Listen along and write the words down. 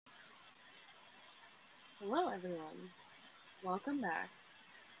Hello, everyone. Welcome back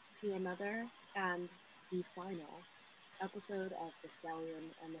to another and the final episode of The Stallion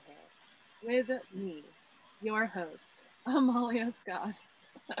and the Hare with me, your host, Amalia Scott,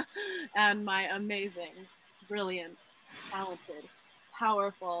 and my amazing, brilliant, talented,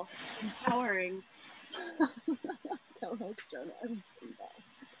 powerful, empowering co host, Jonah. I'm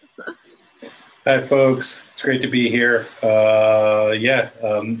so Hi, folks. It's great to be here.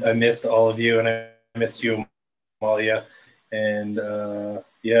 I missed all of you, and I missed you, Amalia. And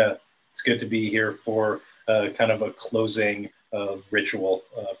it's good to be here for kind of a closing ritual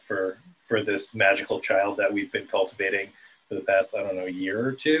for this magical child that we've been cultivating for the past, I don't know, year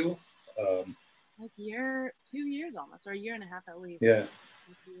or two. Um, like 2 years almost, or a year and a half at least. yeah,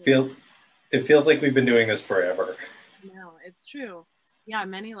 This year. feel it feels like we've been doing this forever. No, it's true. Yeah,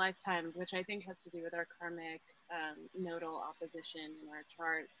 many lifetimes, which I think has to do with our karmic nodal opposition in our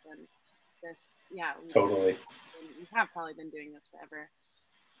charts. And this, yeah, Totally. we have probably been doing this forever.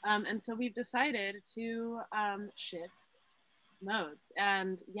 And so we've decided to shift modes.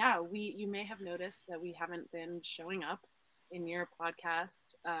 And yeah, you may have noticed that we haven't been showing up in your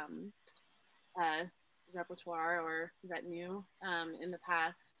podcast uh, repertoire or retinue in the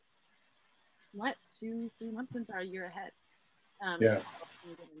past, what, 2, 3 months since our year ahead. Yeah.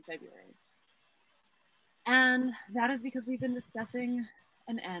 In February. And that is because we've been discussing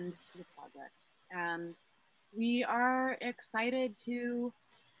an end to the project. And we are excited to,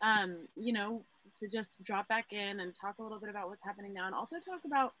 to just drop back in and talk a little bit about what's happening now and also talk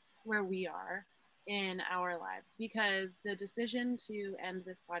about where we are in our lives because the decision to end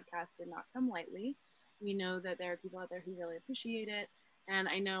this podcast did not come lightly. We know that there are people out there who really appreciate it. And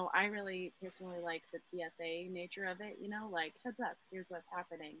I know I really personally like the PSA nature of it, like heads up, here's what's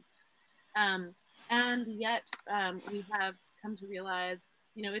happening. Um, and yet we have come to realize,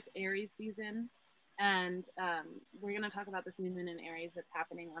 it's Aries season. And we're going to talk about this new moon in Aries that's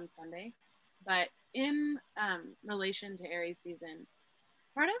happening on Sunday. But in relation to Aries season,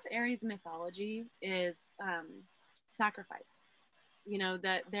 part of Aries mythology is sacrifice.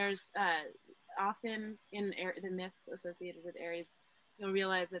 That there's often in the myths associated with Aries, you'll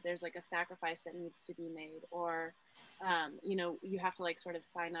realize that there's like a sacrifice that needs to be made, or you have to like sort of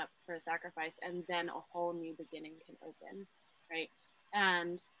sign up for a sacrifice, and then a whole new beginning can open, right?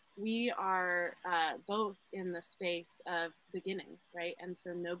 And we are both in the space of beginnings, right? And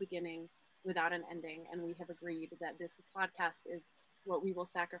so no beginning without an ending. And we have agreed that this podcast is what we will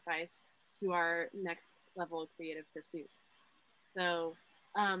sacrifice to our next level of creative pursuits. So,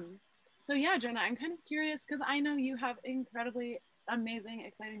 um, so yeah, Jonah, I'm kind of curious because I know you have incredibly amazing,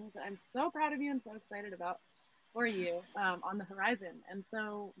 exciting things that I'm so proud of you and so excited about for you on the horizon. And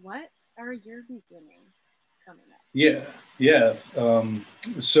so, what are your beginnings coming up? Yeah, yeah.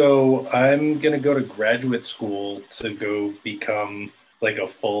 So I'm gonna go to graduate school to go become like a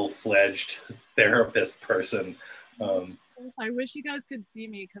full-fledged therapist person. Um, I wish you guys could see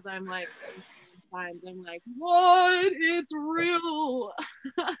me because I'm like, times I'm like, what? It's real.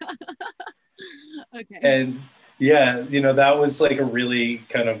 Okay. and yeah, that was like a really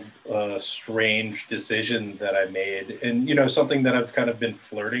kind of strange decision that I made, and something that I've kind of been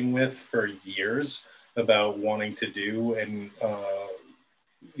flirting with for years about wanting to do, and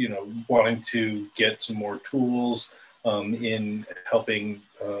wanting to get some more tools in helping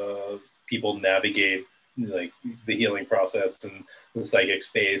people navigate like the healing process and the psychic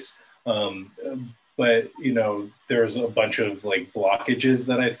space. But there's a bunch of like blockages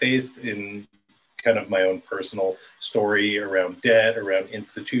that I faced in kind of my own personal story around debt, around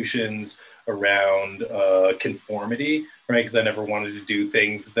institutions, around conformity, right? Because I never wanted to do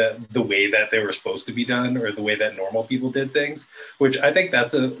things that the way that they were supposed to be done or the way that normal people did things, which I think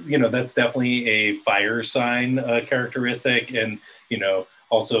that's definitely a fire sign characteristic, and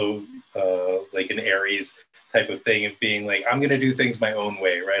also like an Aries type of thing of being like, I'm going to do things my own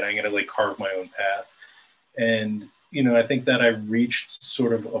way, right? I'm going to like carve my own path. And I think that I reached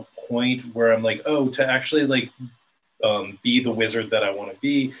sort of a point where I'm like, oh, to actually like be the wizard that I want to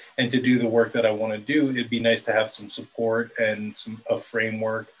be and to do the work that I want to do, it'd be nice to have some support and a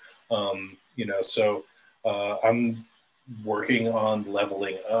framework. So I'm working on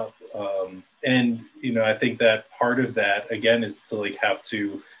leveling up. And I think that part of that again is to like have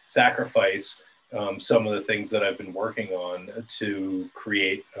to sacrifice some of the things that I've been working on to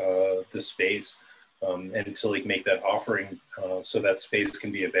create the space, and to like make that offering so that space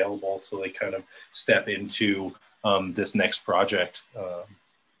can be available to like kind of step into this next project,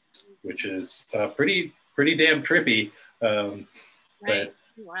 which is pretty damn trippy. Right. But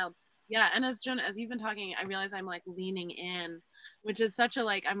Wild. Yeah. And as Jonah, as you've been talking, I realize I'm like leaning in. which is such a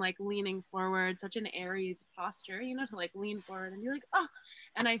like, I'm like leaning forward, such an Aries posture, you know, to like lean forward and be like, oh,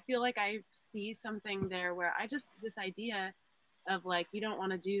 and I feel like I see something there where I just, this idea of like, you don't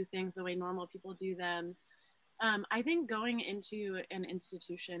want to do things the way normal people do them. I think going into an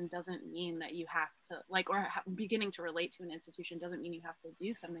institution doesn't mean that you have to like, or beginning to relate to an institution doesn't mean you have to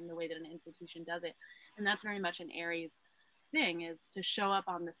do something the way that an institution does it. And that's very much an Aries thing, is to show up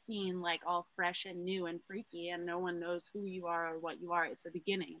on the scene like all fresh and new and freaky, and no one knows who you are or what you are. It's a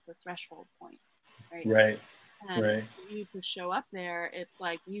beginning, it's a threshold point, right? Right. And Right. for you to show up there, it's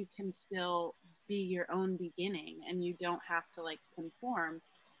like you can still be your own beginning and you don't have to like conform.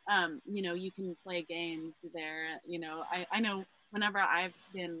 You know, you can play games there. You know, I know whenever I've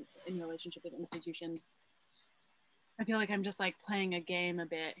been in relationship with institutions, I feel like I'm just like playing a game a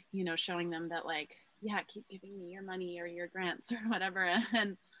bit, you know, showing them that like, yeah, keep giving me your money or your grants or whatever.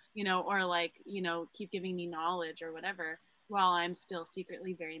 And, you know, or like, you know, keep giving me knowledge or whatever, while I'm still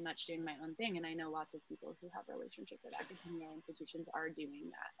secretly very much doing my own thing. And I know lots of people who have relationship with academia institutions are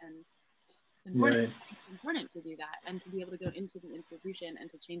doing that. And it's important. Right. It's important to do that and to be able to go into the institution and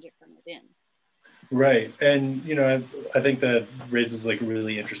to change it from within. Right. And, you know, I think that raises like a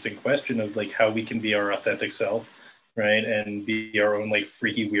really interesting question of like how we can be our authentic self, right? And be our own like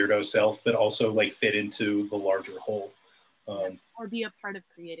freaky weirdo self, but also like fit into the larger whole. Yeah. Or be a part of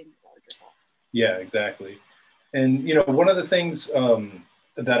creating the larger whole. Yeah, exactly. And, you know, one of the things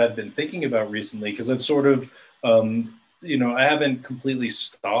that I've been thinking about recently, because I've sort of, you know, I haven't completely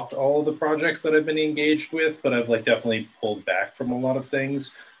stopped all of the projects that I've been engaged with, but I've like definitely pulled back from a lot of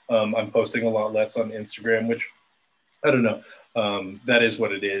things. I'm posting a lot less on Instagram, which I don't know. That is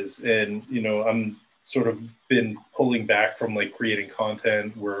what it is. And, you know, I'm sort of been pulling back from like creating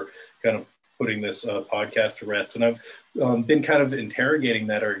content. We're kind of putting this podcast to rest. And I've been kind of interrogating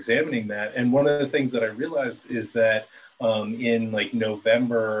that or examining that. And one of the things that I realized is that in like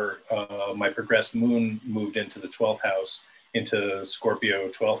November, my progressed moon moved into the 12th house, into Scorpio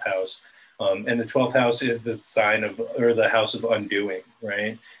 12th house. And the 12th house is the sign of, or the house of undoing,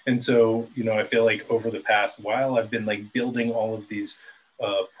 right? And so, you know, I feel like over the past while, I've been like building all of these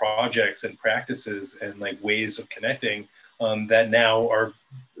projects and practices and like ways of connecting that now are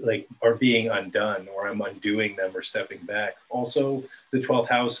being undone, or I'm undoing them or stepping back. Also, the 12th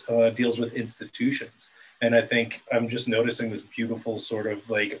house deals with institutions. And I think I'm just noticing this beautiful sort of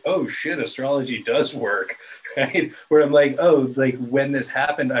like, oh shit, astrology does work, right? Where I'm like, oh, like when this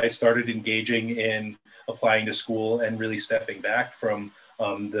happened, I started engaging in applying to school and really stepping back from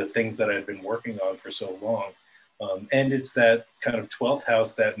the things that I've been working on for so long. And it's that kind of 12th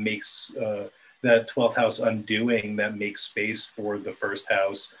house that makes that 12th house undoing that makes space for the first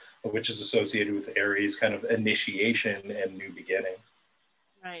house, which is associated with Aries, kind of initiation and new beginning.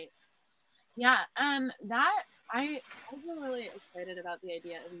 Right. Yeah, and that I've been really excited about the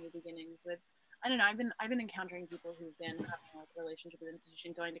idea of new beginnings. With, I don't know, I've been encountering people who've been having like a relationship with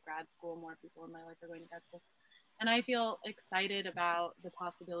institution, going to grad school. More people in my life are going to grad school, and I feel excited about the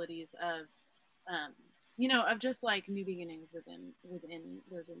possibilities of, you know, of just like new beginnings within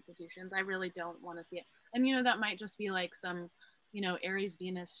those institutions. I really don't want to see it, and you know, that might just be like some, you know, Aries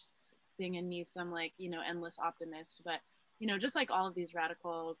Venus thing in me, some like, you know, endless optimist, but you know, just like all of these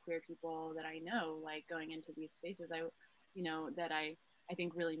radical queer people that I know, like going into these spaces, you know, that I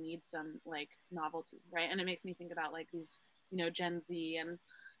think really need some like novelty, right? And it makes me think about like these, you know, Gen Z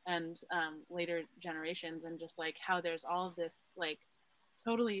and later generations, and just like how there's all of this like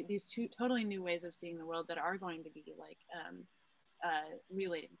totally these two totally new ways of seeing the world that are going to be like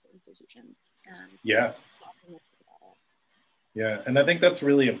relating to institutions, and Yeah. optimistic about it. Yeah, and I think that's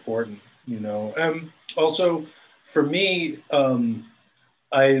really important, you know. Also, for me,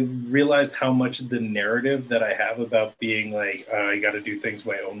 I realized how much the narrative that I have about being like, I got to do things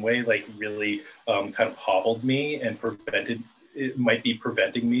my own way, like really kind of hobbled me and prevented, it might be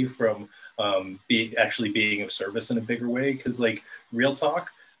preventing me from actually being of service in a bigger way. Cause like real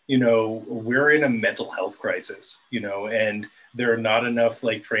talk, you know, we're in a mental health crisis, you know, and there are not enough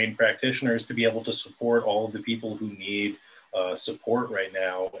like trained practitioners to be able to support all of the people who need support right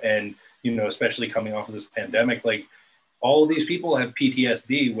now. And, you know, especially coming off of this pandemic, like, all of these people have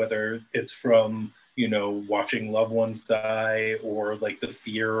PTSD, whether it's from, you know, watching loved ones die, or like the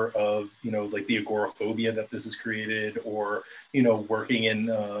fear of, you know, like the agoraphobia that this has created, or, you know, working in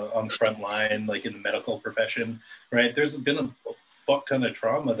on the front line, like in the medical profession, right? There's been a fuck ton of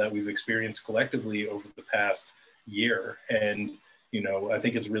trauma that we've experienced collectively over the past year. And, you know, I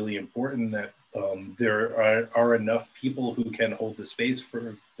think it's really important that there are enough people who can hold the space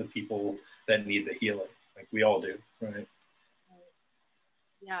for the people that need the healing. Like we all do, right?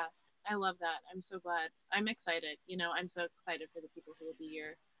 Yeah. I love that. I'm so glad. I'm excited. You know, I'm so excited for the people who will be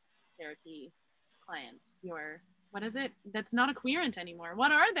your therapy clients. Your, what is it? That's not a querent anymore.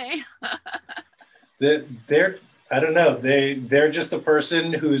 What are they? They're I don't know. They're just a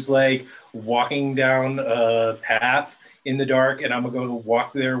person who's like walking down a path in the dark, and I'm gonna go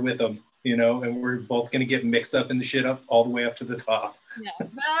walk there with them, you know, and we're both gonna get mixed up in the shit up all the way up to the top. Yeah.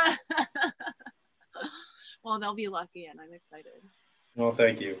 Well, they'll be lucky, and I'm excited. Well,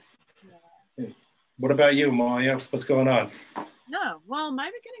 thank you. Yeah. What about you, Maya? What's going on? No, well, my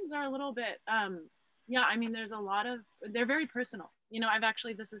beginnings are a little bit, yeah, I mean, there's a lot of, they're very personal. You know, I've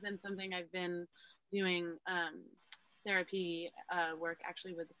actually, this has been something I've been doing therapy work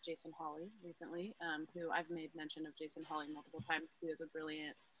actually with Jason Hawley recently, who I've made mention of Jason Hawley multiple times, who is a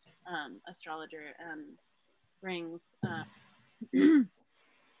brilliant astrologer and brings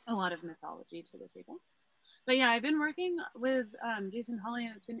a lot of mythology to the table. But yeah, I've been working with Jason Hawley,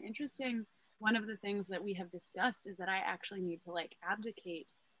 and it's been interesting. One of the things that we have discussed is that I actually need to like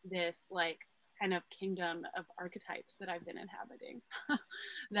abdicate this like kind of kingdom of archetypes that I've been inhabiting.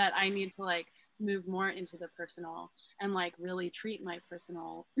 That I need to like move more into the personal and like really treat my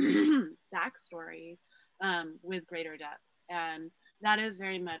personal backstory with greater depth. And that is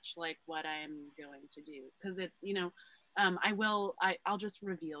very much like what I'm going to do, because it's, you know, I'll just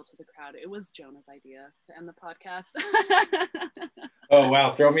reveal to the crowd, it was Jonah's idea to end the podcast. Oh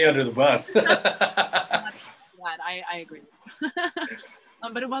wow, throw me under the bus. I agree.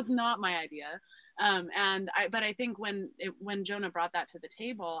 But it was not my idea. But I think when Jonah brought that to the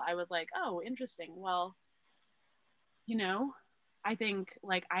table, I was like, oh, interesting. Well, you know, I think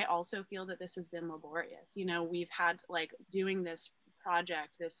like I also feel that this has been laborious. You know, we've had like doing this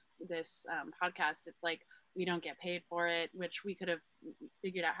project, this podcast. It's like we don't get paid for it, which we could have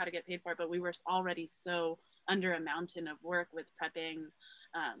figured out how to get paid for it, but we were already so under a mountain of work with prepping,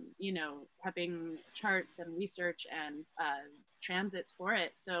 you know, prepping charts and research and transits for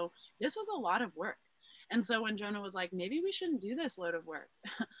it. So this was a lot of work. And so when Jonah was like, maybe we shouldn't do this load of work,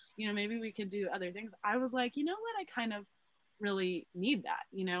 you know, maybe we could do other things, I was like, you know what, I kind of really need that,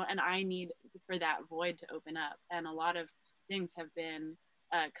 you know, and I need for that void to open up. And a lot of things have been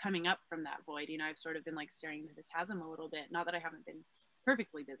coming up from that void. You know, I've sort of been like staring into the chasm a little bit. Not that I haven't been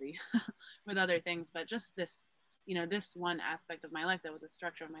perfectly busy with other things, but just this, you know, this one aspect of my life that was a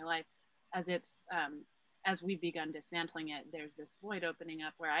structure of my life, as it's as we've begun dismantling it, there's this void opening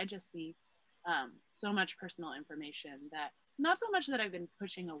up where I just see so much personal information that not so much that I've been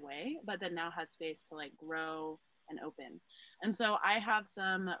pushing away, but that now has space to like grow and open. And so I have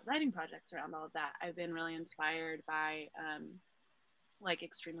some writing projects around all of that. I've been really inspired by like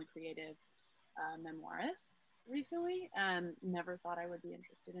extremely creative memoirists recently, and never thought I would be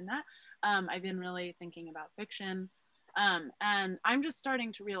interested in that. I've been really thinking about fiction. And I'm just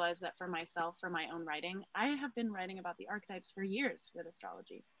starting to realize that for myself, for my own writing, I have been writing about the archetypes for years with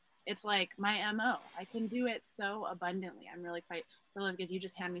astrology. It's like my MO. I can do it so abundantly. I'm really quite prolific. If you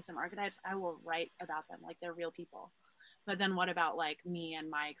just hand me some archetypes, I will write about them like they're real people. But then what about like me and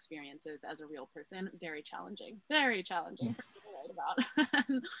my experiences as a real person? Very challenging for me to write about.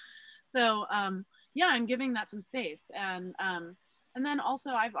 So yeah, I'm giving that some space. And then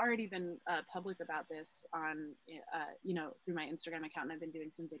also I've already been public about this on, you know, through my Instagram account. And I've been doing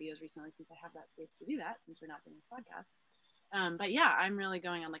some videos recently since I have that space to do that, since we're not doing this podcast. But yeah, I'm really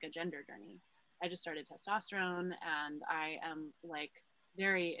going on like a gender journey. I just started testosterone, and I am like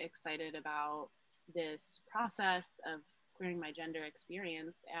very excited about this process of queering my gender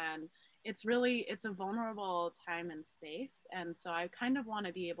experience. And it's a vulnerable time and space. And so I kind of want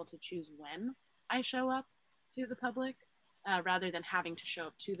to be able to choose when I show up to the public, rather than having to show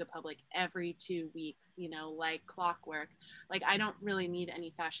up to the public every 2 weeks, you know, like clockwork. Like I don't really need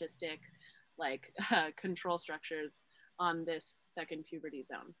any fascistic like control structures on this second puberty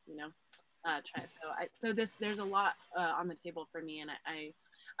zone, you know. So there's a lot on the table for me, and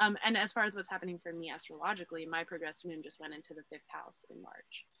and as far as what's happening for me astrologically, my progressed moon just went into the fifth house in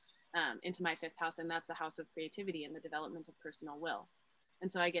March, into my fifth house, and that's the house of creativity and the development of personal will.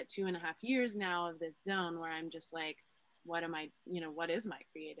 And so I get 2.5 years now of this zone where I'm just like, what am I, you know, what is my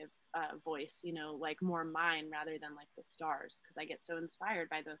creative voice, you know, like more mine rather than like the stars, because I get so inspired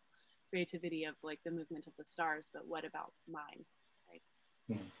by the creativity of like the movement of the stars, but what about mine, right?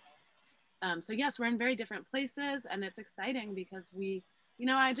 So yes, we're in very different places, and it's exciting because we, you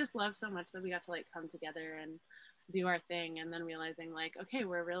know, I just love so much that we got to like come together and do our thing, and then realizing like, okay,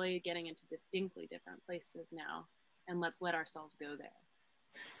 we're really getting into distinctly different places now, and let's let ourselves go there.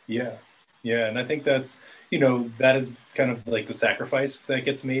 Yeah. Yeah. And I think that's, you know, that is kind of like the sacrifice that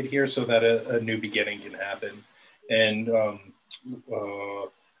gets made here so that a new beginning can happen. And uh,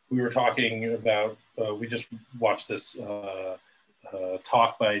 we were talking about, we just watched this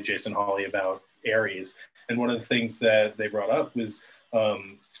talk by Jason Hawley about Aries. And one of the things that they brought up was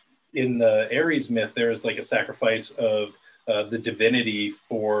in the Aries myth, there is like a sacrifice of the divinity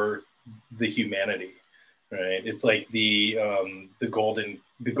for the humanity, right? It's like the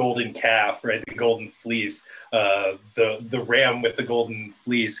golden calf, right? The golden fleece, the ram with the golden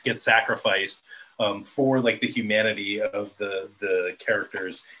fleece gets sacrificed for like the humanity of the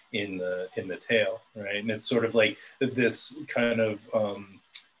characters in the tale, right? And it's sort of like this kind of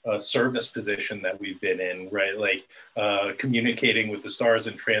service position that we've been in, right? Like communicating with the stars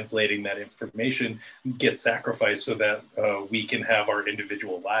and translating that information gets sacrificed so that we can have our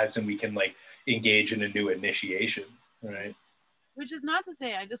individual lives and we can like engage in a new initiation, right? Which is not to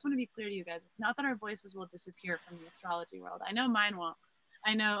say, I just want to be clear to you guys, it's not that our voices will disappear from the astrology world. I know mine won't.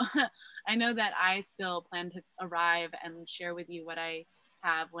 I know I know that I still plan to arrive and share with you what I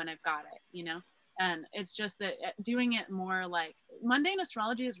have when I've got it, you know? And it's just that doing it more like mundane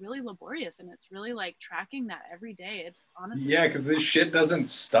astrology is really laborious, and it's really like tracking that every day. It's honestly, yeah, because this shit doesn't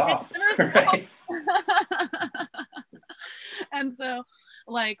stop, right? And so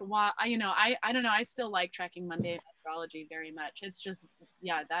like why you know I don't know, I still like tracking mundane astrology very much. It's just,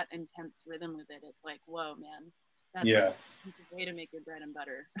 yeah, that intense rhythm with it, it's like, whoa man, that's Yeah. it's a way to make your bread and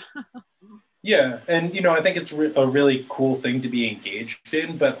butter. Yeah, and you know, I think it's a really cool thing to be engaged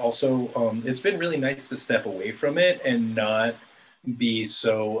in, but also it's been really nice to step away from it and not be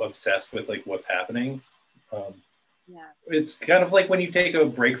so obsessed with like what's happening. Yeah, It's kind of like when you take a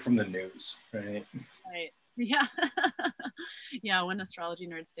break from the news, right? right. Yeah. Yeah, when astrology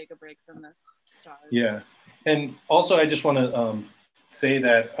nerds take a break from the stars. Yeah, and also I just want to say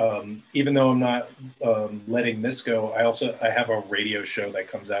that even though I'm not letting this go, I have a radio show that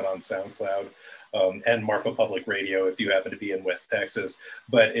comes out on SoundCloud and Marfa Public Radio if you happen to be in West Texas,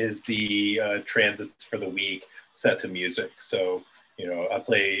 but is the transits for the week set to music. So you know, I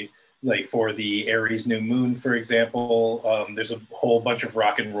play like for the Aries new moon, for example. There's a whole bunch of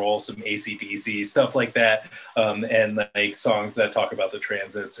rock and roll, some AC/DC stuff like that, and like songs that talk about the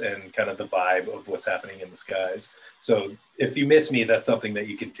transits and kind of the vibe of what's happening in the skies. So if you miss me, that's something that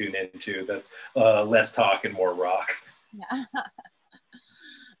you can tune into. That's less talk and more rock. Yeah.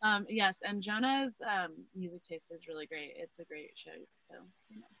 Yes, and Jonah's music taste is really great. It's a great show. So,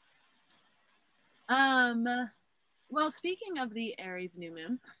 you know. Well, speaking of the Aries new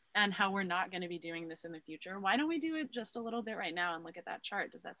moon and how we're not going to be doing this in the future, why don't we do it just a little bit right now and look at that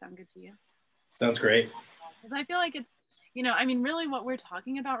chart? Does that sound good to you? Sounds great. Because I feel like it's, you know, I mean, really what we're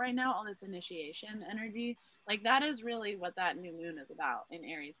talking about right now, all this initiation energy, like that is really what that new moon is about in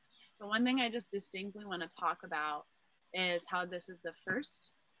Aries. But one thing I just distinctly want to talk about is how this is the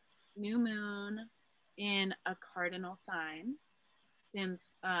first new moon in a cardinal sign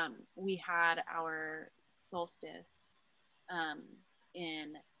since we had our solstice um,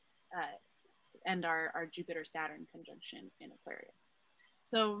 in and our Jupiter Saturn conjunction in Aquarius.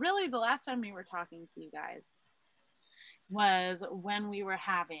 So really the last time we were talking to you guys was when we were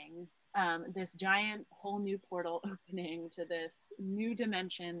having this giant whole new portal opening to this new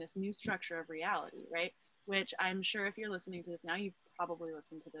dimension, this new structure of reality, right? Which I'm sure if you're listening to this now, you've probably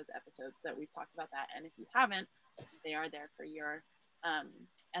listened to those episodes that we've talked about that. And if you haven't, they are there for your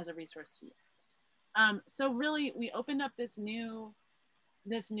as a resource to you. So really, we opened up this new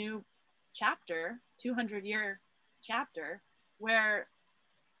chapter, 200-year chapter, where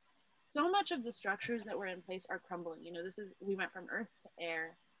so much of the structures that were in place are crumbling. You know, we went from earth to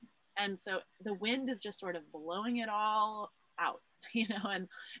air, and so the wind is just sort of blowing it all out, you know,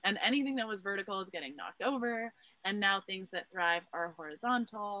 and anything that was vertical is getting knocked over, and now things that thrive are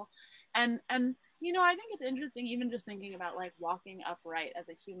horizontal. And you know, I think it's interesting even just thinking about like walking upright as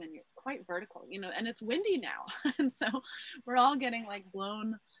a human, you're quite vertical, you know, and it's windy now. And so we're all getting like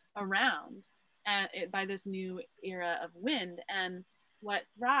blown around by this new era of wind. And what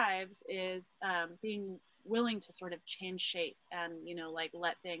thrives is being willing to sort of change shape and, you know, like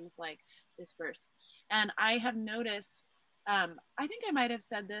let things like disperse. And I have noticed, I think I might have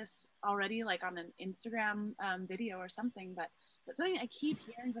said this already, like on an Instagram video or something, but something I keep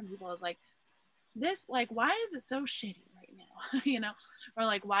hearing from people is like, this, like, why is it so shitty right now? You know, or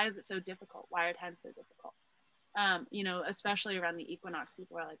like, why is it so difficult? Why are times so difficult? You know, especially around the equinox,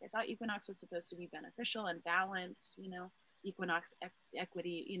 people are like, I thought equinox was supposed to be beneficial and balanced, you know, equinox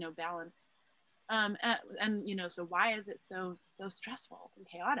equity, you know, balance. And you know, so why is it so stressful and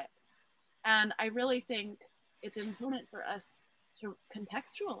chaotic? And I really think it's important for us to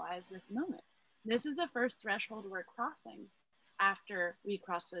contextualize this moment. This is the first threshold we're crossing after we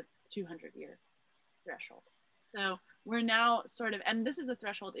cross the 200-year threshold. So we're now sort of, and this is a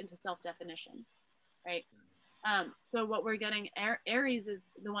threshold into self-definition, right? So what we're getting, Aries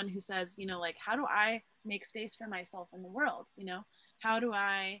is the one who says, you know, like, how do I make space for myself in the world? You know, how do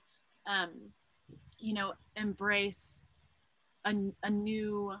I, you know, embrace a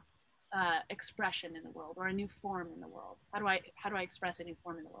new expression in the world, or a new form in the world? How do I express a new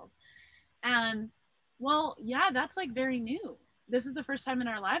form in the world? And well, yeah, that's like very new. This is the first time in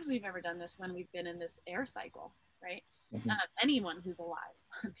our lives we've ever done this, when we've been in this air cycle, right? Mm-hmm. Anyone who's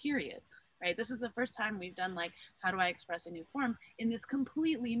alive, period, right? This is the first time we've done like, how do I express a new form in this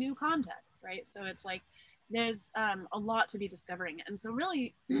completely new context, right? So it's like there's a lot to be discovering. And so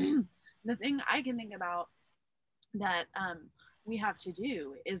really the thing I can think about that we have to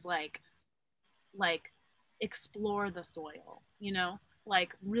do is like explore the soil, you know,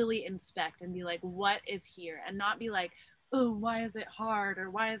 like really inspect and be like, what is here? And not be like, oh, why is it hard, or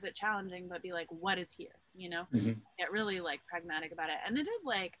why is it challenging, but be like, what is here, you know? Mm-hmm. Get really like pragmatic about it. And it is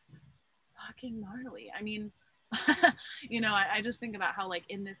like fucking gnarly. I mean, you know, I just think about how like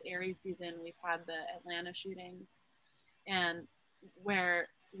in this Aries season we've had the Atlanta shootings, and where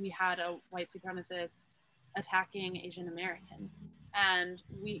we had a white supremacist attacking Asian Americans. And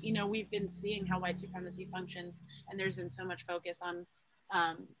we, you know, we've been seeing how white supremacy functions, and there's been so much focus on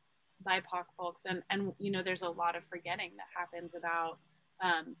BIPOC folks, and you know, there's a lot of forgetting that happens about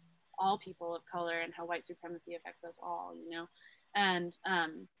all people of color, and how white supremacy affects us all, you know. And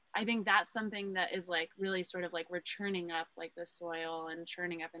I think that's something that is like really sort of like, we're churning up like the soil and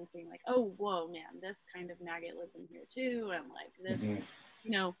churning up and seeing like, oh, whoa, man, this kind of maggot lives in here too. And like this, Mm-hmm.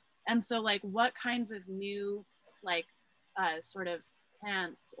 you know, and so like, what kinds of new like sort of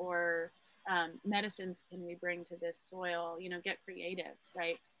plants or medicines can we bring to this soil, you know, get creative,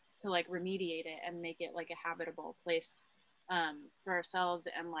 right? To like remediate it and make it like a habitable place for ourselves,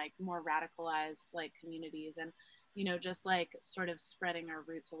 and like more radicalized like communities, and you know, just like sort of spreading our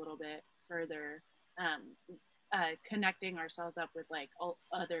roots a little bit further, um, connecting ourselves up with like all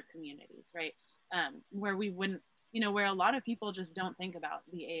other communities, right? Where we wouldn't, you know, where a lot of people just don't think about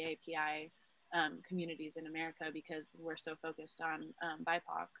the AAPI communities in America, because we're so focused on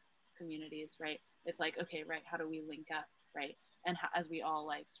BIPOC communities, right? It's like, okay, right, how do we link up, right? And as we all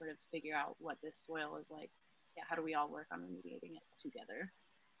like sort of figure out what this soil is like, yeah, how do we all work on remediating it together?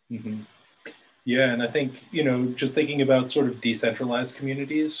 Mm-hmm. Yeah, and I think, you know, just thinking about sort of decentralized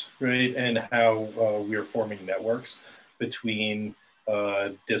communities, right, and how we're forming networks between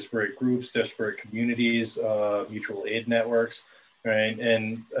disparate groups, disparate communities, mutual aid networks, right?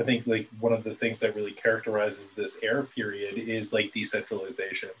 And I think like one of the things that really characterizes this air period is like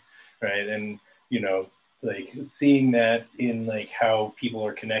decentralization, right? And, you know, like seeing that in like how people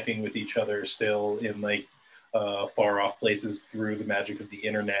are connecting with each other still in like far off places through the magic of the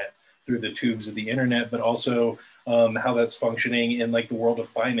internet, through the tubes of the internet, but also how that's functioning in like the world of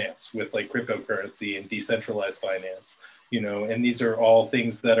finance with like cryptocurrency and decentralized finance, you know. And these are all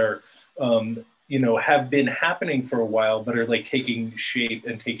things that are, you know, have been happening for a while, but are like taking shape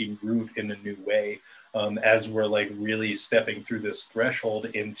and taking root in a new way as we're like really stepping through this threshold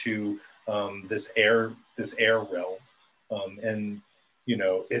into this air realm. And you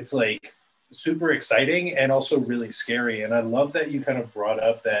know, it's like super exciting and also really scary. And I love that you kind of brought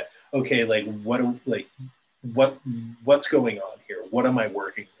up that, okay, like what what's going on here? What am I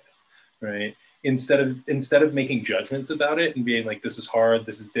working with? Right? Instead of making judgments about it and being like, this is hard,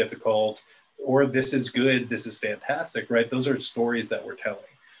 this is difficult, or this is good, this is fantastic, right? Those are stories that we're telling,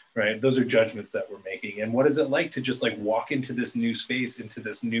 right? Those are judgments that we're making. And what is it like to just like walk into this new space, into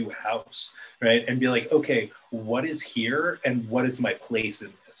this new house, right? And be like, okay, what is here and what is my place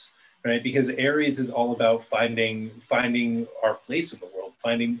in this? Right? Because Aries is all about finding our place in the world,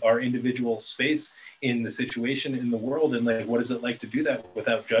 finding our individual space in the situation in the world, and like, what is it like to do that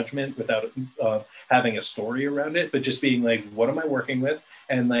without judgment, without having a story around it, but just being like, what am I working with,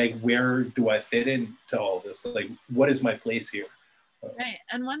 and like, where do I fit into all this? Like, what is my place here? Right.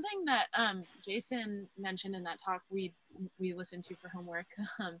 And one thing that Jason mentioned in that talk we listened to for homework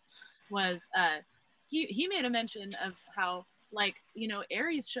was he made a mention of how, like, you know,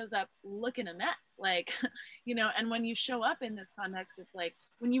 Aries shows up looking a mess, like, you know, and when you show up in this context, it's like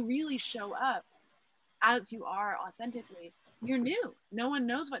when you really show up as you are authentically, you're new. No one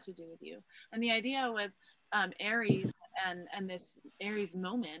knows what to do with you. And the idea with Aries and this Aries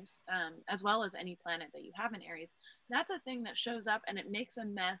moment, as well as any planet that you have in Aries, that's a thing that shows up and it makes a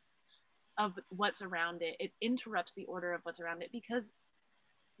mess of what's around it. It interrupts the order of what's around it because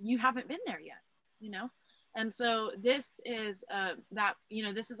you haven't been there yet, you know? And so this is that,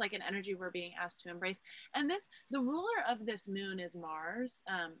 this is like an energy we're being asked to embrace. And the ruler of this moon is Mars,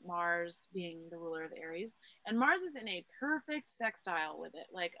 Mars being the ruler of Aries. And Mars is in a perfect sextile with it,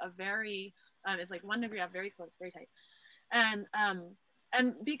 like a very, it's like 1 degree off, very close, very tight. And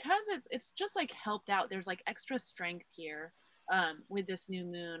because it's just like helped out, there's like extra strength here with this new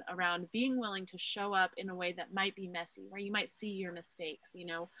moon around being willing to show up in a way that might be messy, where you might see your mistakes,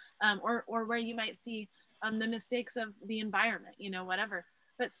 or where you might see the mistakes of the environment, whatever.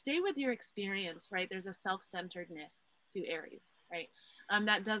 But stay with your experience, right? There's a self-centeredness to Aries, right?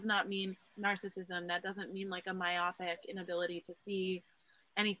 That does not mean narcissism. That doesn't mean like a myopic inability to see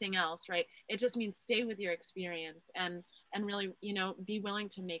anything else, right? It just means stay with your experience and really, be willing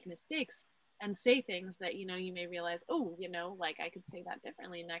to make mistakes and say things that, you may realize, oh, like I could say that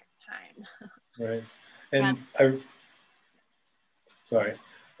differently next time. Right. And sorry.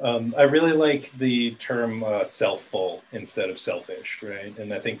 I really like the term self-full instead of selfish, right?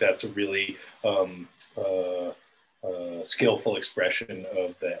 And I think that's a really skillful expression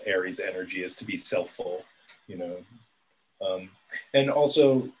of the Aries energy, is to be self-full, you know. And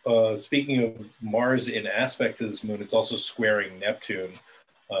also, speaking of Mars in aspect to this moon, it's also squaring Neptune,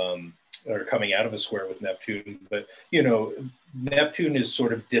 or coming out of a square with Neptune. But, Neptune is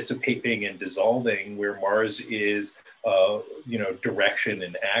sort of dissipating and dissolving, where Mars is, direction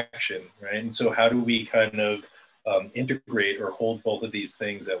and action, right? And so how do we kind of integrate or hold both of these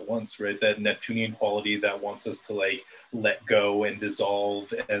things at once, right? That Neptunian quality that wants us to like let go and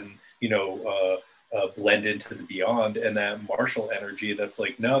dissolve and, blend into the beyond, and that martial energy that's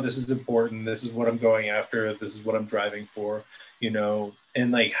like, no, this is important, this is what I'm going after, this is what I'm driving for,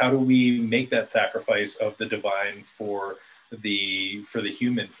 and like, how do we make that sacrifice of the divine for the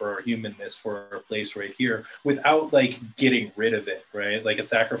human, for our humanness, for our place right here, without like getting rid of it, right? Like a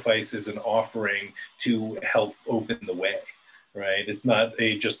sacrifice is an offering to help open the way, right? It's not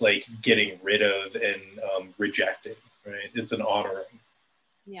a just like getting rid of and rejecting, right? It's an honoring.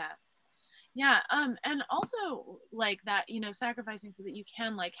 Yeah. And also like that, sacrificing so that you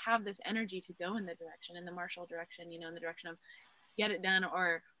can like have this energy to go in the martial direction, in the direction of get it done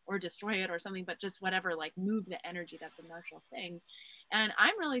or destroy it or something, but just whatever, like move the energy. That's a martial thing. And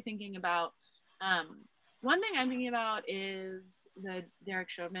I'm really thinking about one thing I'm thinking about is the Derek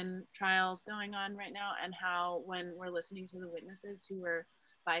Chauvin trials going on right now, and how when we're listening to the witnesses who were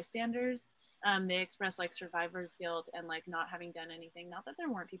bystanders, they express like survivor's guilt and like not having done anything. Not that there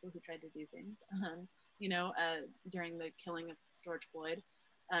weren't people who tried to do things, during the killing of George Floyd.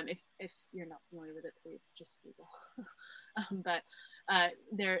 If you're not familiar with it, please just Google. But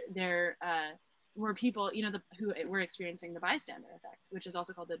there were people, who were experiencing the bystander effect, which is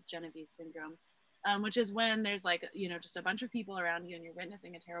also called the Genovese syndrome, which is when there's like, just a bunch of people around you and you're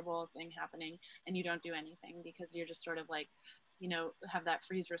witnessing a terrible thing happening and you don't do anything because you're just sort of like, have that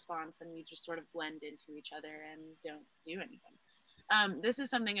freeze response and you just sort of blend into each other and don't do anything. This is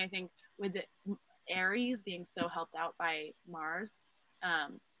something I think with the Aries being so helped out by Mars,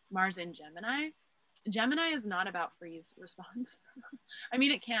 Mars in Gemini. Gemini is not about freeze response. I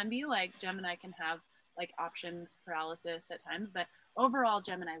mean, it can be like Gemini can have like options paralysis at times, but overall,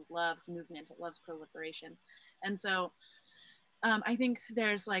 Gemini loves movement. It loves proliferation. And so I think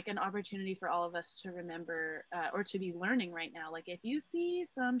there's like an opportunity for all of us to remember or to be learning right now. Like if you see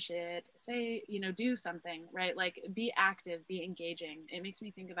some shit, say, do something, right? Like be active, be engaging. It makes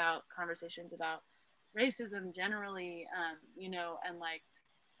me think about conversations about racism generally, and like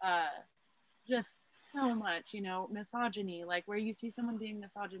just so much, misogyny, like where you see someone being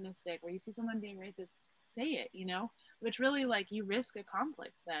misogynistic, where you see someone being racist, say it, which really like you risk a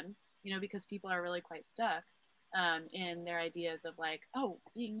conflict then, because people are really quite stuck in their ideas of like, oh,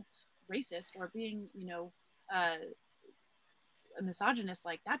 being racist or being, a misogynist,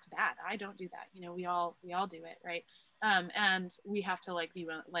 like that's bad. I don't do that. We all do it, right? And we have to like be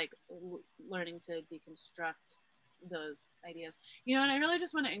like learning to deconstruct those ideas, and I really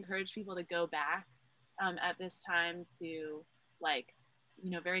just want to encourage people to go back at this time to like,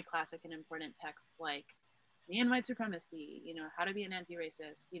 very classic and important texts like Me and White Supremacy, How to Be an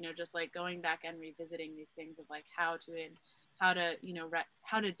Anti-Racist, just like going back and revisiting these things of like how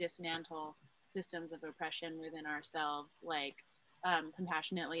to dismantle systems of oppression within ourselves, like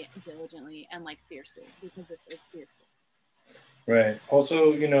compassionately, diligently, and like fiercely, because this is fiercely. Right.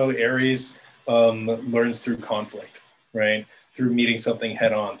 Also, Aries learns through conflict, right? Through meeting something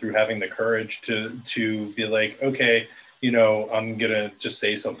head on, through having the courage to be like, okay, I'm gonna just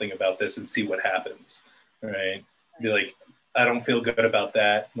say something about this and see what happens, right? Be like, I don't feel good about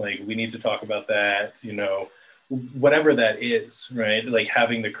that. Like, we need to talk about that. Whatever that is, right? Like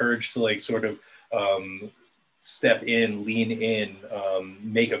having the courage to like sort of step in, lean in,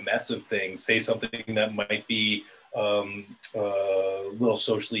 make a mess of things, say something that might be a little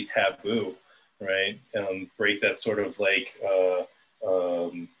socially taboo, right? Break that sort of like, I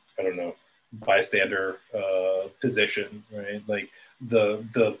don't know, bystander position, right? Like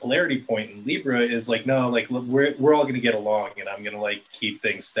the polarity point in Libra is like, no, like we're all going to get along, and I'm going to like keep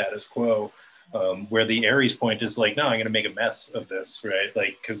things status quo. Where the Aries point is like, no, I'm going to make a mess of this, right?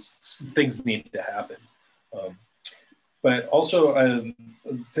 Like, because things need to happen. But also,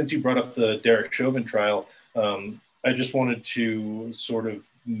 since you brought up the Derek Chauvin trial, I just wanted to sort of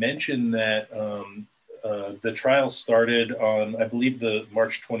mention that the trial started on, I believe, the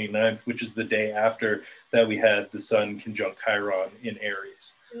March 29th, which is the day after that we had the Sun conjunct Chiron in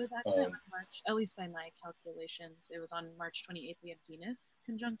Aries. It was actually on March, at least by my calculations, it was on March 28th we had Venus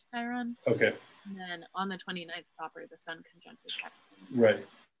conjunct Chiron. Okay. And then on the 29th proper, the Sun conjuncted Chiron. Right.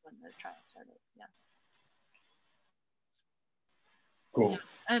 When the trial started, yeah. Cool.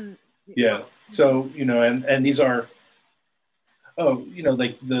 Yeah. And yeah, so and these are,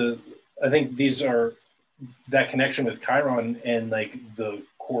 like I think these are that connection with Chiron and like the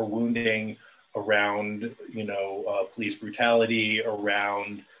core wounding around police brutality,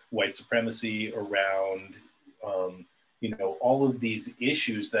 around white supremacy, around all of these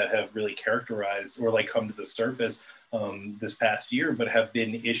issues that have really characterized or like come to the surface this past year, but have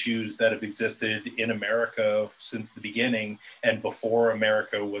been issues that have existed in America since the beginning and before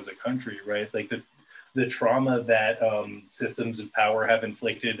America was a country, right? Like the trauma that systems of power have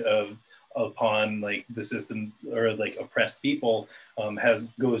inflicted upon like the system or like oppressed people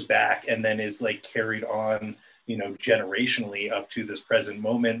goes back and then is like carried on generationally up to this present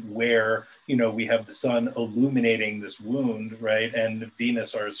moment where we have the sun illuminating this wound, right, and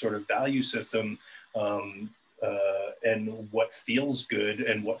Venus, our sort of value system, and what feels good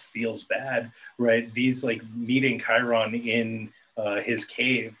and what feels bad, right, these like meeting Chiron in his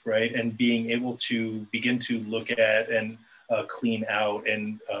cave, right, and being able to begin to look at and clean out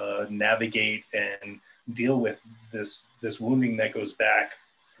and navigate and deal with this wounding that goes back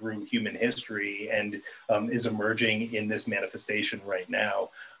through human history and is emerging in this manifestation right now,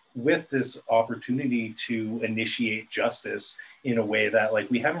 with this opportunity to initiate justice in a way that like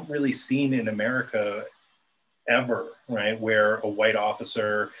we haven't really seen in America ever, right? Where a white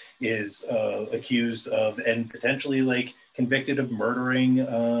officer is accused of and potentially like convicted of murdering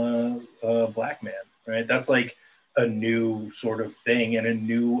a black man, right? That's like a new sort of thing and a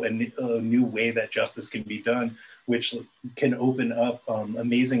new way that justice can be done, which can open up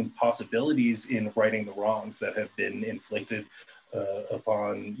amazing possibilities in righting the wrongs that have been inflicted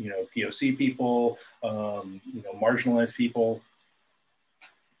upon POC people, marginalized people.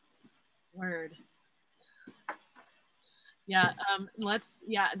 Word. Yeah,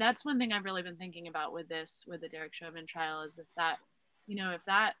 that's one thing I've really been thinking about with the Derek Chauvin trial is if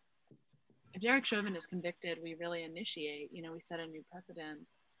Derek Chauvin is convicted, we really initiate, we set a new precedent,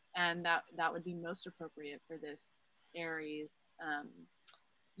 and that would be most appropriate for this Aries,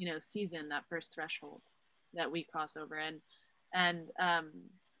 season, that first threshold that we cross over, and I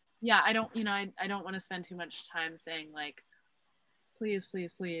don't, I don't want to spend too much time saying like, please,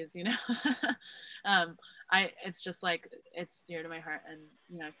 please, please, it's just like, it's dear to my heart,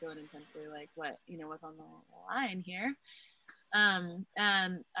 and I feel it intensely, like what's on the line here. And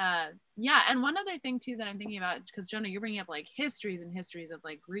one other thing too that I'm thinking about, because Jonah, you're bringing up like histories and histories of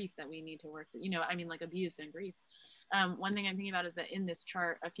like grief that we need to work through, like abuse and grief. One thing I'm thinking about is that in this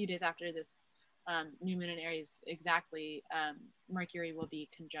chart, a few days after this new moon in Aries exactly, Mercury will be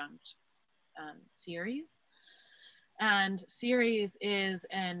conjunct Ceres. And Ceres is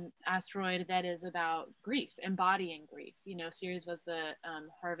an asteroid that is about grief, embodying grief. Ceres was the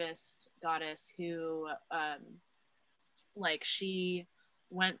harvest goddess who, she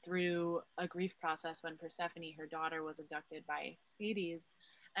went through a grief process when Persephone, her daughter, was abducted by Hades,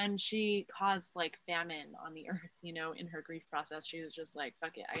 and she caused like famine on the earth. In her grief process, she was just like,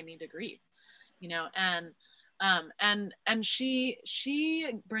 "Fuck it, I need to grieve," and she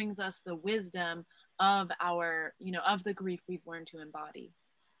brings us the wisdom of our, of the grief we've learned to embody,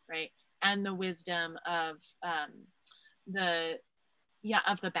 right? And the wisdom of the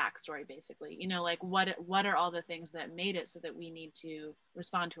backstory, basically, like what are all the things that made it so that we need to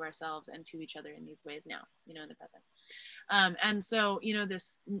respond to ourselves and to each other in these ways now, in the present. And so,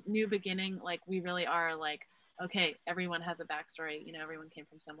 this new beginning, like we really are like, okay, everyone has a backstory, everyone came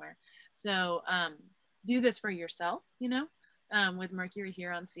from somewhere. So do this for yourself, with Mercury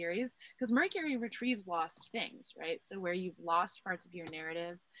here on Ceres, because Mercury retrieves lost things, right? So where you've lost parts of your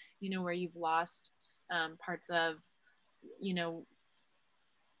narrative, where you've lost parts of,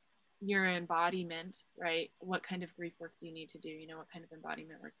 your embodiment, right? What kind of grief work do you need to do? You know, what kind of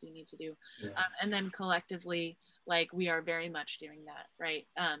embodiment work do you need to do? Yeah. And then collectively, like we are very much doing that, right?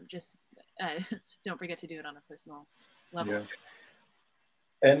 Just don't forget to do it on a personal level. Yeah.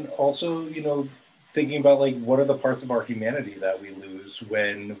 And also, thinking about like what are the parts of our humanity that we lose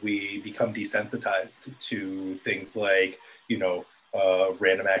when we become desensitized to things like,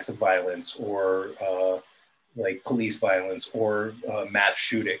 random acts of violence or like police violence or mass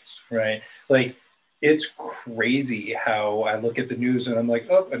shootings, right? Like, it's crazy how I look at the news and I'm like,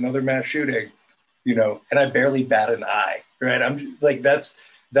 oh, another mass shooting, and I barely bat an eye, right? I'm like, that's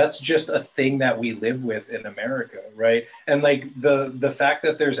just a thing that we live with in America, right? And like the fact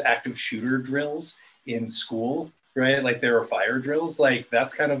that there's active shooter drills in school, right? Like there are fire drills, like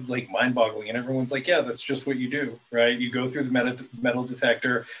that's kind of like mind-boggling. And everyone's like, yeah, that's just what you do, right? You go through the metal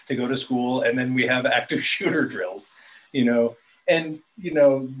detector to go to school, and then we have active shooter drills, you know. And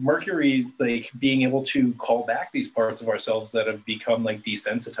Mercury, like being able to call back these parts of ourselves that have become like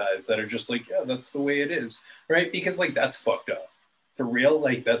desensitized, that are just like, yeah, that's the way it is, right? Because like that's fucked up for real.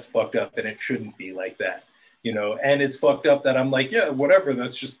 Like that's fucked up, and it shouldn't be like that, and it's fucked up that I'm like, yeah, whatever,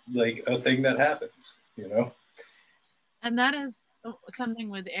 that's just like a thing that happens. And that is something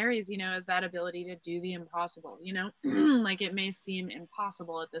with Aries, is that ability to do the impossible, like it may seem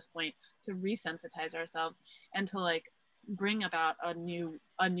impossible at this point to resensitize ourselves and to like bring about a new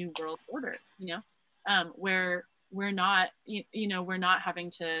world order, where we're not, we're not having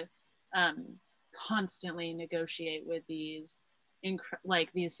to constantly negotiate with these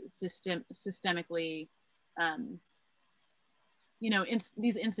like these systemically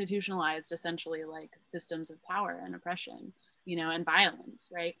these institutionalized essentially like systems of power and oppression, and violence,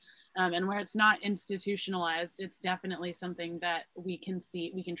 right? And where it's not institutionalized, it's definitely something that we can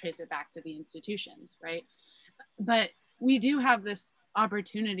see, we can trace it back to the institutions, right? But we do have this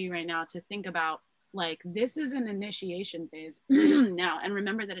opportunity right now to think about like this is an initiation phase now, and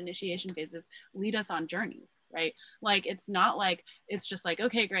remember that initiation phases lead us on journeys, right? Like it's not like it's just like,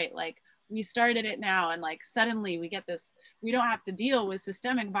 okay, great, like we started it now and like suddenly we get this, we don't have to deal with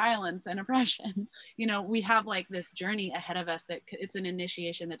systemic violence and oppression. We have like this journey ahead of us that it's an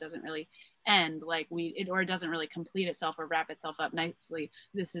initiation that doesn't really end, like or it doesn't really complete itself or wrap itself up nicely.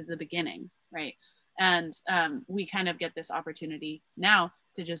 This is the beginning, right? And we kind of get this opportunity now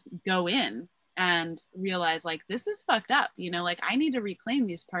to just go in and realize like this is fucked up, like I need to reclaim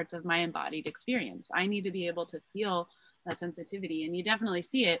these parts of my embodied experience. I need to be able to feel that sensitivity. And you definitely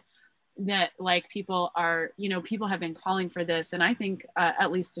see it that like people are, people have been calling for this. And I think at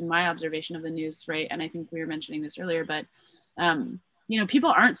least in my observation of the news, right, and I think we were mentioning this earlier, but people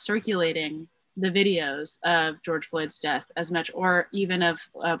aren't circulating the videos of George Floyd's death as much, or even of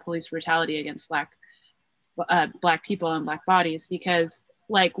police brutality against black people and black bodies, because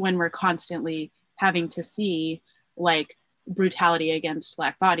like when we're constantly having to see like brutality against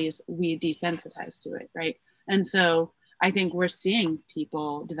black bodies, we desensitize to it, right? And so I think we're seeing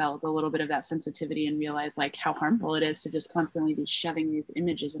people develop a little bit of that sensitivity and realize like how harmful it is to just constantly be shoving these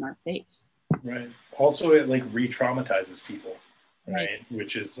images in our face. Right. Also, it like re-traumatizes people, Right.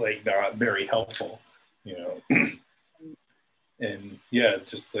 Which is like not very helpful, and yeah,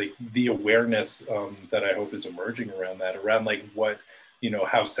 just like the awareness that I hope is emerging around that, around like what,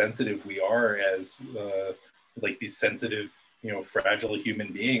 how sensitive we are as like these sensitive, fragile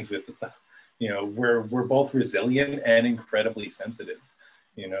human beings with, we're both resilient and incredibly sensitive,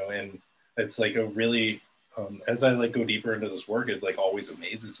 and it's like a really, as I like go deeper into this work, it like always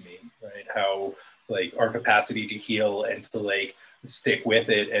amazes me, right? How like our capacity to heal and to like stick with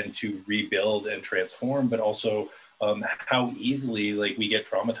it and to rebuild and transform, but also how easily like we get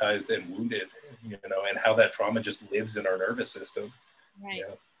traumatized and wounded, and how that trauma just lives in our nervous system. Right.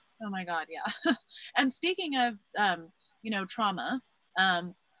 Yeah. Oh my God. Yeah. And speaking of, trauma,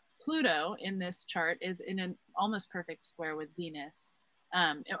 Pluto in this chart is in an almost perfect square with Venus,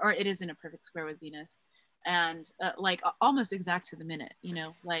 or it is in a perfect square with Venus, and like almost exact to the minute,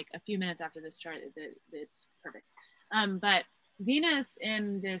 like a few minutes after this chart, it's perfect. But Venus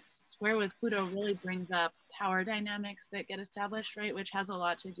in this square with Pluto really brings up power dynamics that get established, right? Which has a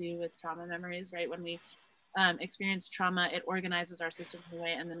lot to do with trauma memories, right? When we experience trauma, it organizes our system in a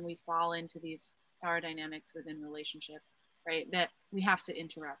way, and then we fall into these power dynamics within relationship, right? That we have to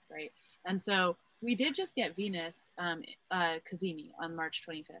interrupt, right? And so we did just get Venus Kazemi on March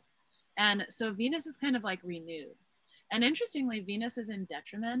 25th. And so Venus is kind of like renewed. And interestingly, Venus is in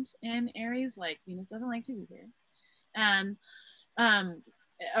detriment in Aries. Like Venus doesn't like to be here. And um,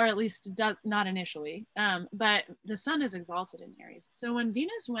 or at least not initially, but the sun is exalted in Aries. So when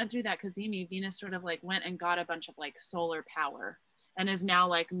Venus went through that Kazemi, Venus sort of like went and got a bunch of like solar power and is now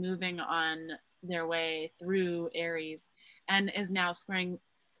like moving on their way through Aries and is now squaring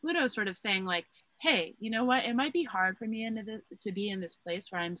Pluto, sort of saying like, hey, you know what? It might be hard for me to be in this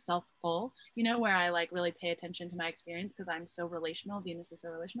place where I'm self-full, you know, where I like really pay attention to my experience because I'm so relational. Venus is so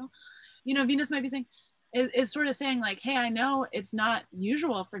relational. You know, Venus might be saying, is sort of saying like, hey, I know it's not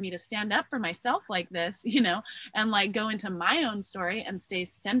usual for me to stand up for myself like this, you know, and like go into my own story and stay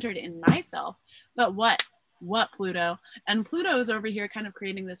centered in myself. But what Pluto? And Pluto is over here kind of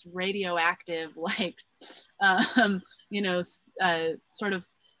creating this radioactive, like, you know, sort of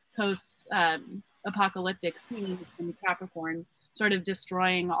post apocalyptic scene in Capricorn, sort of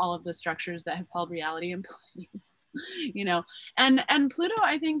destroying all of the structures that have held reality in place. You know, and Pluto,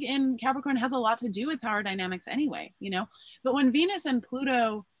 I think, in Capricorn has a lot to do with power dynamics anyway, you know. But when Venus and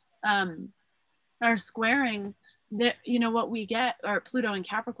Pluto are squaring, that, you know, what we get, or Pluto and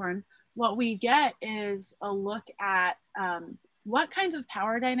Capricorn, what we get is a look at what kinds of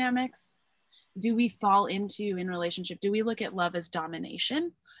power dynamics do we fall into in relationship. Do we look at love as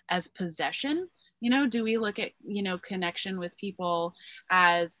domination, as possession? You know, do we look at, you know, connection with people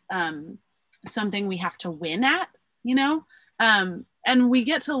as something we have to win at, you know? And we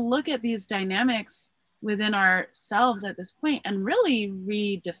get to look at these dynamics within ourselves at this point and really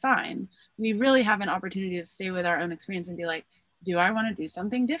redefine. We really have an opportunity to stay with our own experience and be like, do I want to do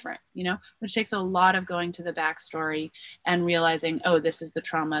something different? You know, which takes a lot of going to the backstory and realizing, oh, this is the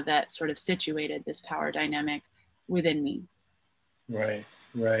trauma that sort of situated this power dynamic within me. Right,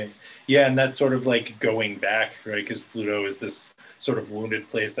 right. Yeah, and that's sort of like going back, right? Because Pluto is this sort of wounded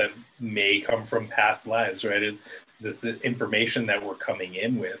place that may come from past lives, right? It's this the information that we're coming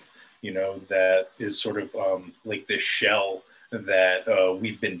in with, you know, that is sort of like this shell that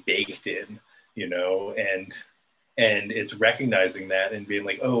we've been baked in, you know, and it's recognizing that and being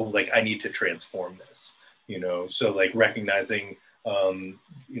like, oh, like I need to transform this, you know. So like recognizing, you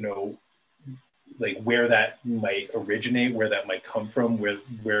know, like where that might originate, where that might come from,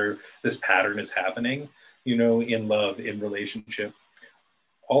 where this pattern is happening, you know, in love, in relationship.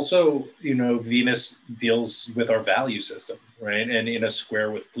 Also, you know, Venus deals with our value system, right? And in a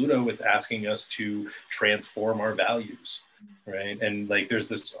square with Pluto, it's asking us to transform our values, right? And like there's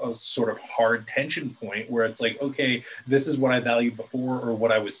this sort of hard tension point where it's like, okay, this is what I valued before, or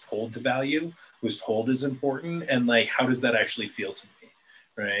what I was told to value, was told is important, and like how does that actually feel to me,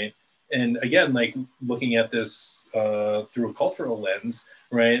 right? And again, like looking at this through a cultural lens,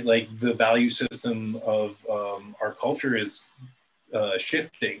 right? Like the value system of our culture is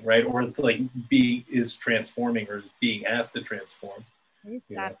shifting, right? Or it's like is transforming, or is being asked to transform. Very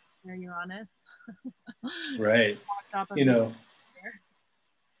sad here, Uranus. Right. You know,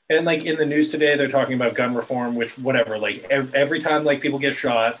 and like in the news today, they're talking about gun reform, which whatever, like every time like people get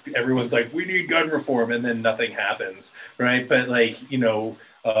shot, everyone's like, we need gun reform, and then nothing happens, right? But like, you know,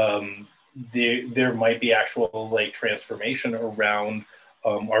 there might be actual like transformation around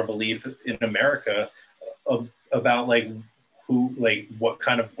our belief in America about like who, like what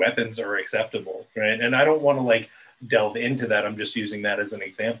kind of weapons are acceptable, right? And I don't want to like delve into that. I'm just using that as an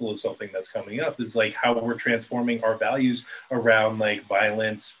example of something that's coming up, is like how we're transforming our values around like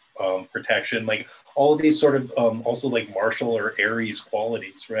violence, protection, like all of these sort of also like martial or Aries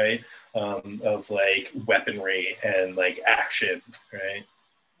qualities, right? Of like weaponry and like action, right?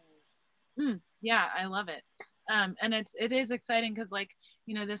 Yeah, I love it. And it is exciting because like,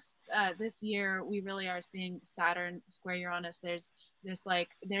 you know, this year we really are seeing Saturn square Uranus. There's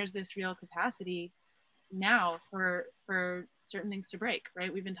this real capacity now for certain things to break,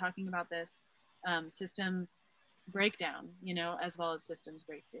 right? We've been talking about this systems breakdown, you know, as well as systems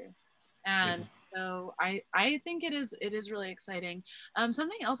breakthrough. And so I think it is really exciting.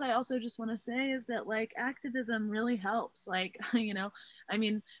 Something else I also just want to say is that like activism really helps. Like, you know, I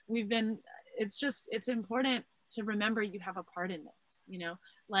mean, it's important to remember you have a part in this, you know,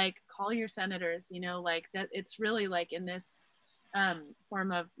 like call your senators, you know, like that. It's really like in this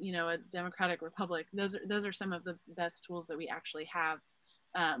form of, you know, a democratic republic, those are some of the best tools that we actually have,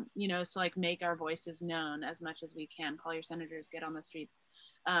 you know, so like make our voices known as much as we can. Call your senators, get on the streets,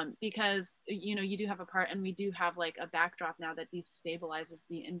 because, you know, you do have a part, and we do have like a backdrop now that destabilizes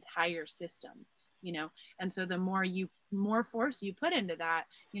the entire system, you know. And so the more force you put into that,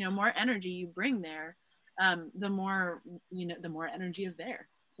 you know, more energy you bring there, the more, you know, the more energy is there,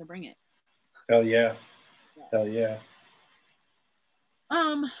 so bring it. Hell yeah. Hell yeah.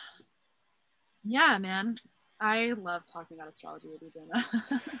 Yeah, man. I love talking about astrology with you,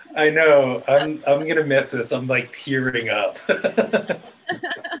 Jenna. I know. I'm gonna miss this. I'm like tearing up.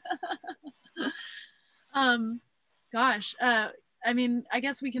 Gosh. I mean, I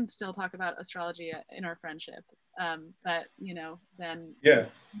guess we can still talk about astrology in our friendship. But you know, then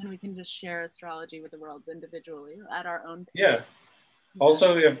we can just share astrology with the world individually at our own pace. Yeah.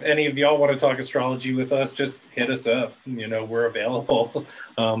 Also, if any of y'all want to talk astrology with us, just hit us up. You know, we're available.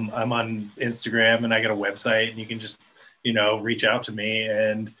 I'm on Instagram and I got a website, and you can just, you know, reach out to me,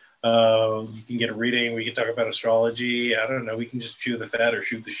 and you can get a reading. We can talk about astrology. I don't know. We can just chew the fat or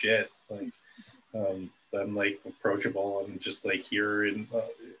shoot the shit. Like, I'm like approachable. I'm just like here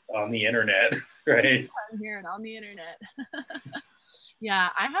on the internet, right? I'm here and on the internet. Yeah,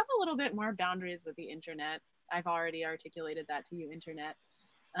 I have a little bit more boundaries with the internet. I've already articulated that to you, internet.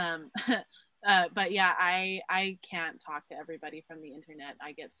 But yeah, I can't talk to everybody from the internet.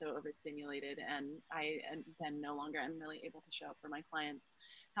 I get so overstimulated, and then no longer am really able to show up for my clients.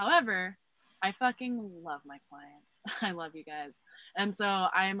 However, I fucking love my clients. I love you guys, and so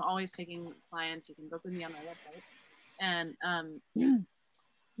I'm always taking clients. You can book with me on my website, and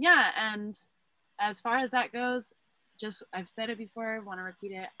yeah, and as far as that goes, just I've said it before, I want to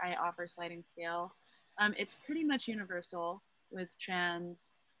repeat it. I offer sliding scale. It's pretty much universal with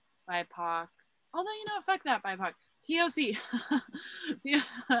trans, BIPOC. Although, you know, fuck that BIPOC. POC. Yeah,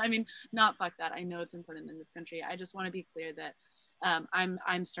 I mean, not fuck that. I know it's important in this country. I just want to be clear that I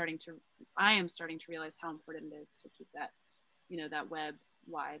am starting to realize how important it is to keep that, you know, that web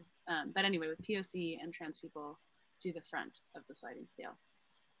wide. But anyway, with POC and trans people to the front of the sliding scale.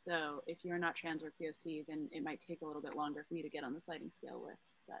 So if you're not trans or POC, then it might take a little bit longer for you to get on the sliding scale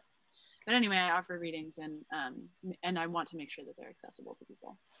list. But anyway, I offer readings, and I want to make sure that they're accessible to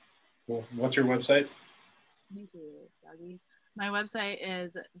people. Cool. What's your website? Thank you, Doggy. My website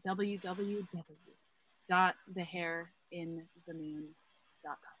is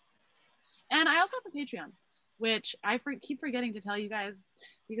www.thehairinthemoon.com. And I also have a Patreon, which I keep forgetting to tell you guys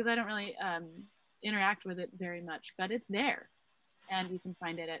because I don't really interact with it very much, but it's there. And you can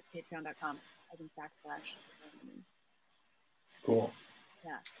find it at patreon.com. I think /. Cool.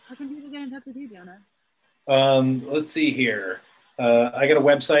 Yeah. How can people get in touch with you, Jonah? Let's see here. I got a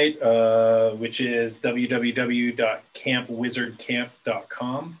website, which is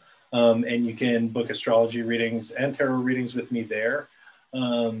www.campwizardcamp.com. And you can book astrology readings and tarot readings with me there.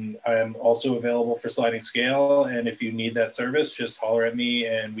 I'm also available for sliding scale. And if you need that service, just holler at me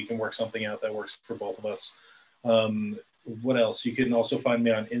and we can work something out that works for both of us. What else? You can also find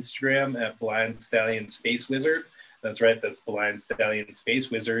me on Instagram at Blind Stallion Space Wizard. That's right. That's Blind Stallion Space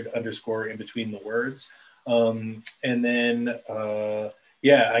Wizard _ in between the words. And then,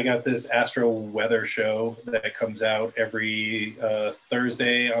 yeah, I got this Astro Weather show that comes out every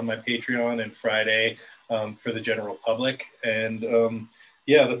Thursday on my Patreon and Friday for the general public. And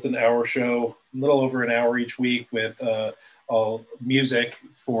yeah, that's an hour show, a little over an hour each week with all music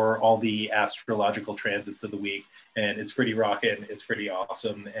for all the astrological transits of the week. And it's pretty rockin', it's pretty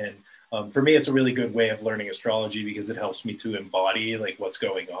awesome. And for me, it's a really good way of learning astrology because it helps me to embody like what's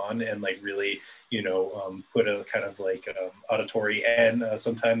going on and like really, you know, put a kind of like auditory and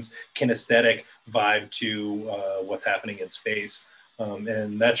sometimes kinesthetic vibe to what's happening in space.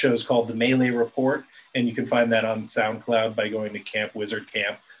 And that show is called The Melee Report. And you can find that on SoundCloud by going to Camp Wizard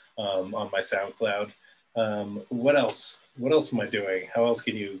Camp on my SoundCloud. What else? What else am I doing? How else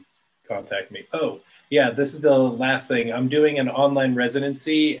can you contact me? Oh, yeah, this is the last thing. I'm doing an online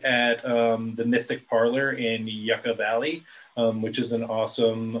residency at the Mystic Parlor in Yucca Valley, which is an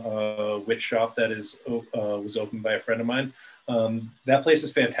awesome witch shop that was opened by a friend of mine. That place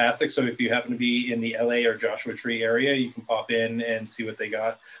is fantastic. So if you happen to be in the LA or Joshua Tree area, you can pop in and see what they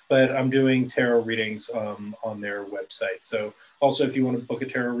got. But I'm doing tarot readings on their website. So also, if you want to book a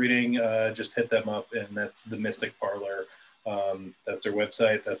tarot reading, just hit them up, and that's the Mystic Parlor. That's their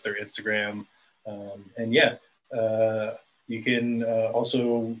website, that's their Instagram. And yeah, you can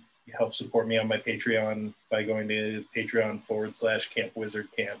also help support me on my Patreon by going to Patreon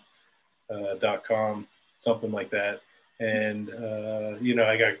 /campwizardcamp.com, something like that. And, you know,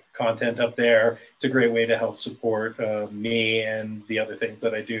 I got content up there. It's a great way to help support me and the other things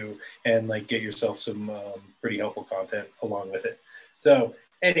that I do and like get yourself some pretty helpful content along with it. So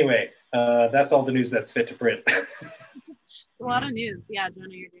anyway, that's all the news that's fit to print. A lot of news. Yeah, Jonah,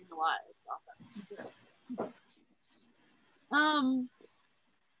 you're doing a lot. It's awesome.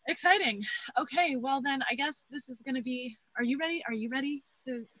 Exciting. Okay, well then I guess this is gonna be, are you ready? Are you ready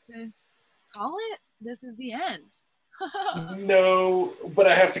to call it? This is the end. No, but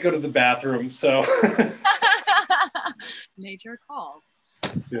I have to go to the bathroom, so. Nature calls.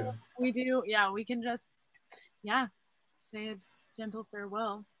 Yeah. We do, yeah, we can just, yeah, say a gentle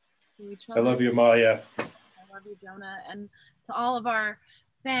farewell to each other. I love you, Maya. I love you, Jonah, and to all of our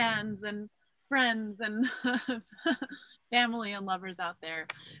fans and friends and family and lovers out there.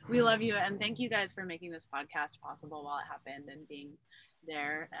 We love you, and thank you guys for making this podcast possible while it happened and being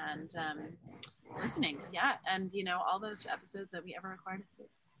there and listening. Yeah, and you know, all those episodes that we ever recorded,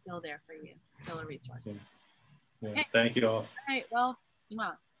 still there for you, still a resource. Yeah. Okay. Thank you all. All right, well,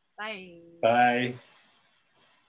 bye. Bye.